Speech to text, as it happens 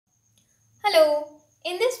Hello,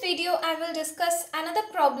 in this video I will discuss another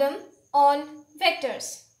problem on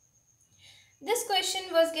vectors. This question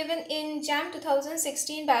was given in JAM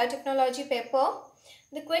 2016 biotechnology paper.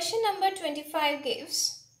 The question number 25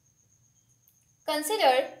 gives,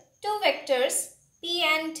 consider two vectors P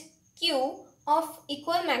and Q of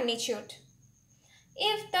equal magnitude.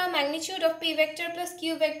 If the magnitude of P vector plus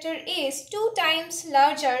Q vector is 2 times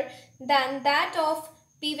larger than that of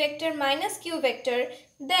P vector minus Q vector,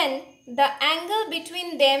 then the angle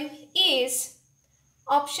between them is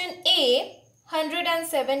option A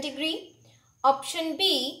 107 degree, option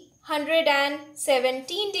B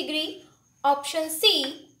 117 degree, option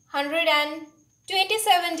C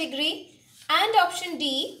 127 degree and option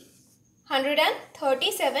D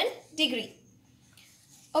 137 degree.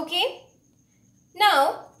 Okay.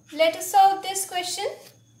 Now, let us solve this question.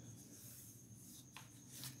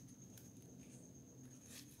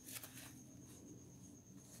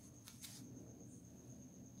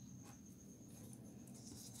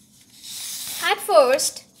 At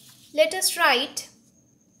first, let us write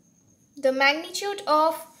the magnitude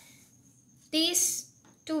of these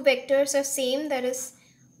two vectors are same, that is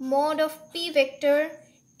mod of P vector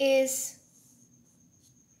is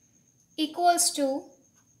equals to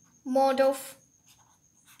mod of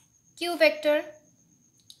Q vector,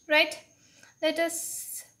 right? Let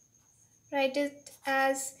us write it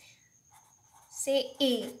as say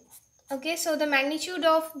A. Okay, so the magnitude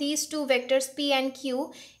of these two vectors P and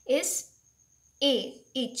Q is A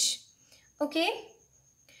each. Okay,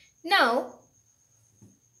 now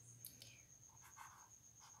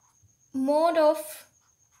mod of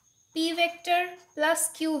P vector plus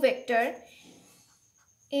Q vector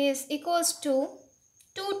is equals to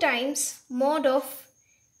 2 times mod of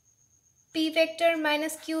P vector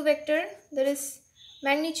minus Q vector, that is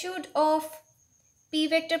magnitude of P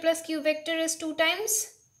vector plus Q vector is 2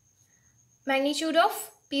 times magnitude of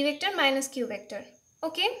P vector minus Q vector.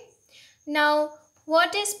 Okay, now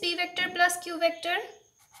what is P vector plus Q vector?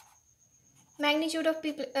 Magnitude of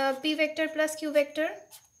P vector plus Q vector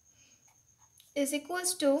is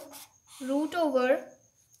equals to root over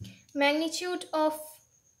magnitude of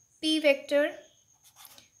P vector,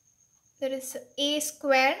 that is A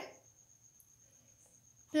square,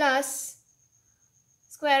 plus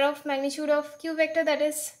square of magnitude of Q vector, that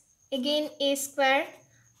is again A square,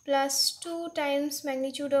 plus 2 times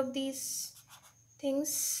magnitude of these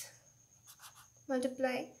things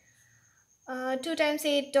multiply 2 times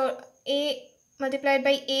A multiplied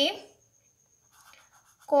by A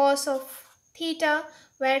cos of theta,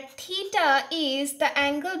 where theta is the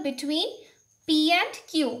angle between P and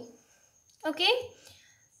Q. Okay,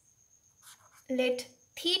 let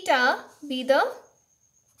theta be the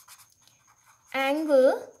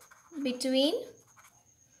angle between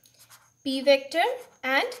P vector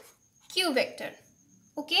and Q vector.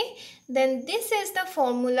 Okay, then this is the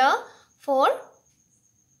formula for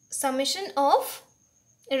summation of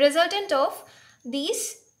resultant of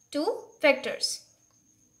these two vectors.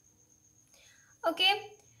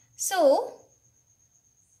 Okay, so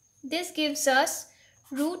this gives us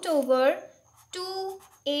root over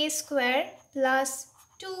 2A square plus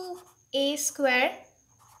 2A square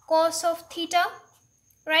cos of theta,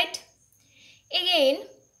 right? Again,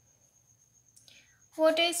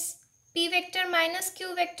 what is P vector minus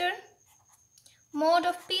Q vector? Mod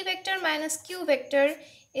of P vector minus Q vector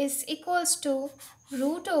is equals to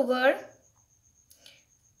root over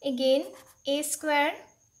again A square,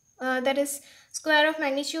 that is square of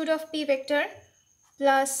magnitude of P vector,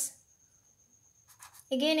 plus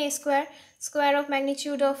again A square, square of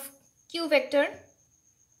magnitude of Q vector,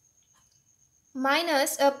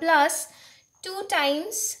 minus plus 2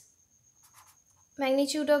 times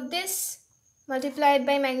magnitude of this multiplied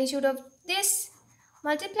by magnitude of this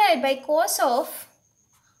multiplied by cos of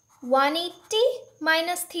 180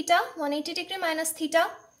 minus theta, 180 degree minus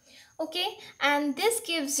theta. Okay, and this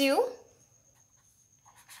gives you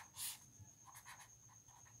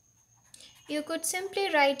could simply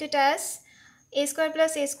write it as A square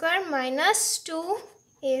plus A square minus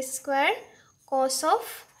 2A square cos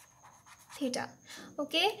of theta.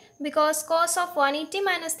 Okay, because cos of 180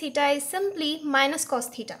 minus theta is simply minus cos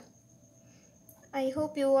theta. I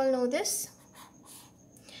hope you all know this.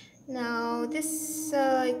 Now this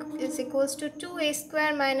is equals to 2A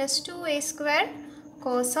square minus 2A square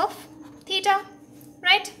cos of theta,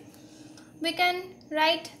 right? We can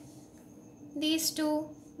write these two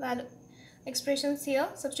expressions here,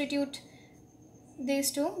 substitute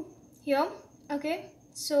these two here. Okay,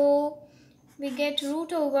 so we get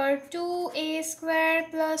root over 2A square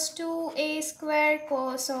plus 2A square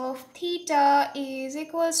cos of theta is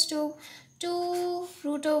equals to 2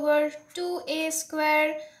 root over 2a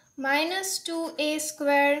square minus 2a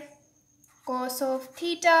square cos of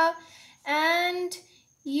theta, and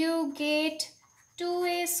you get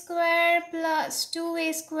 2a square plus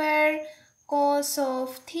 2a square cos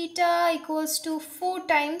of theta equals to 4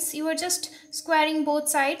 times, you are just squaring both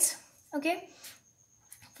sides, okay,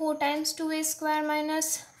 4 times 2a square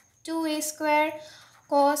minus 2a square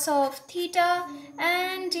cos of theta,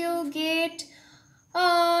 and you get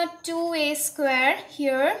 2a square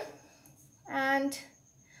here, and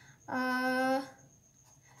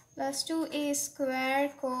plus 2a square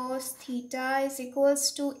cos theta is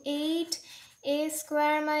equals to 8a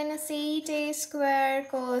square minus 8a square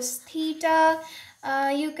cos theta.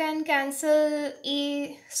 You can cancel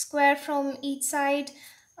a square from each side,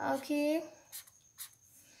 okay,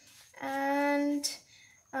 and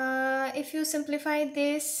if you simplify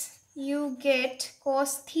this, you get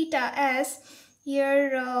cos theta as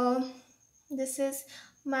here, this is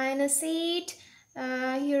minus 8,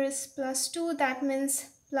 here is plus 2, that means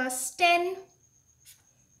plus 10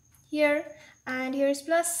 here, and here is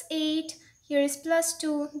plus 8, here is plus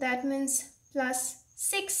 2, that means plus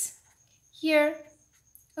 6 here,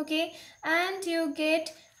 okay, and you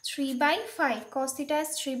get 3 by 5. Cos theta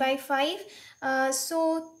is 3 by 5,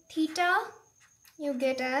 so theta you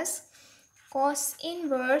get as cos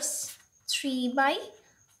inverse 3 by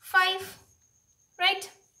 5, right?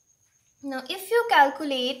 Now if you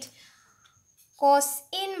calculate cos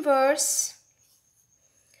inverse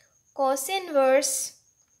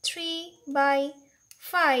 3 by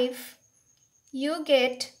 5, you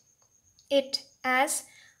get it as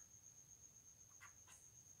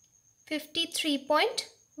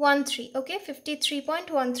 53.13, okay,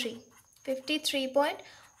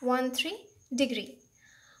 53.13 degree.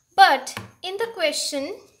 But in the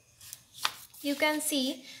question you can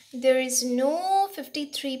see there is no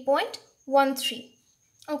 53.13,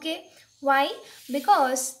 okay. Why?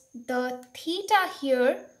 Because the theta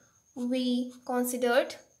here we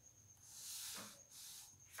considered,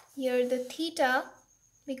 here the theta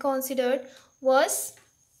we considered was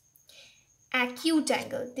acute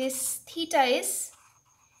angle. This theta is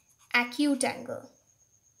acute angle,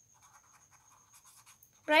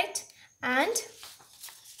 right? And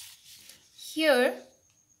here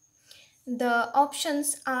the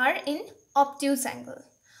options are in obtuse angle,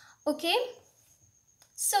 okay.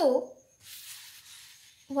 So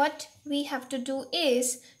what we have to do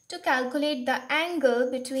is to calculate the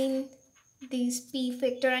angle between these p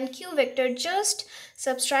vector and q vector. Just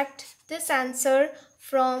subtract this answer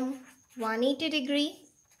from 180 degree,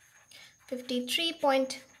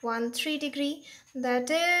 53.13 degree, that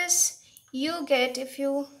is, you get, if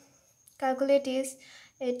you calculate is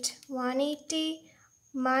it 180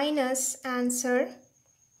 minus answer,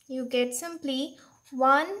 you get simply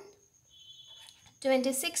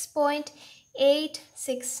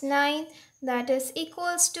 126.869, that is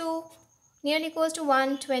equals to nearly equals to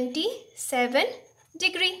 127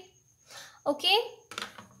 degree, okay.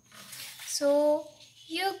 So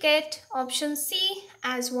you get option C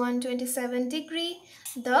as 127 degree,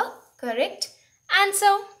 the correct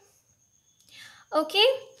answer, okay.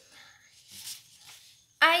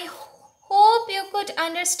 I hope you could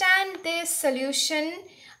understand this solution.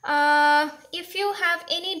 If you have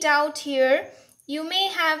any doubt here, you may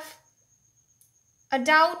have a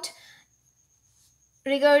doubt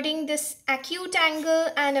regarding this acute angle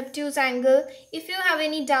and obtuse angle. If you have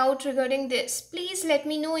any doubt regarding this, please let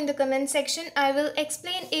me know in the comment section. I will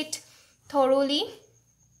explain it thoroughly,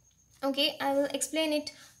 okay. I will explain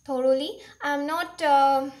it thoroughly. I am not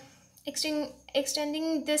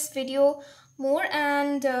extending this video more,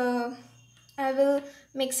 and I will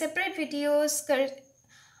make separate videos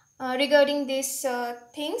regarding these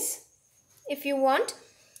things. If you want,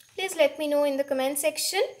 please let me know in the comment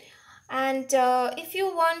section. And if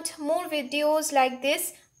you want more videos like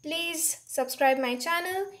this, please subscribe my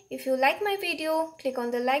channel. If you like my video, click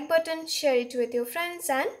on the like button, share it with your friends,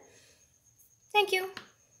 and thank you.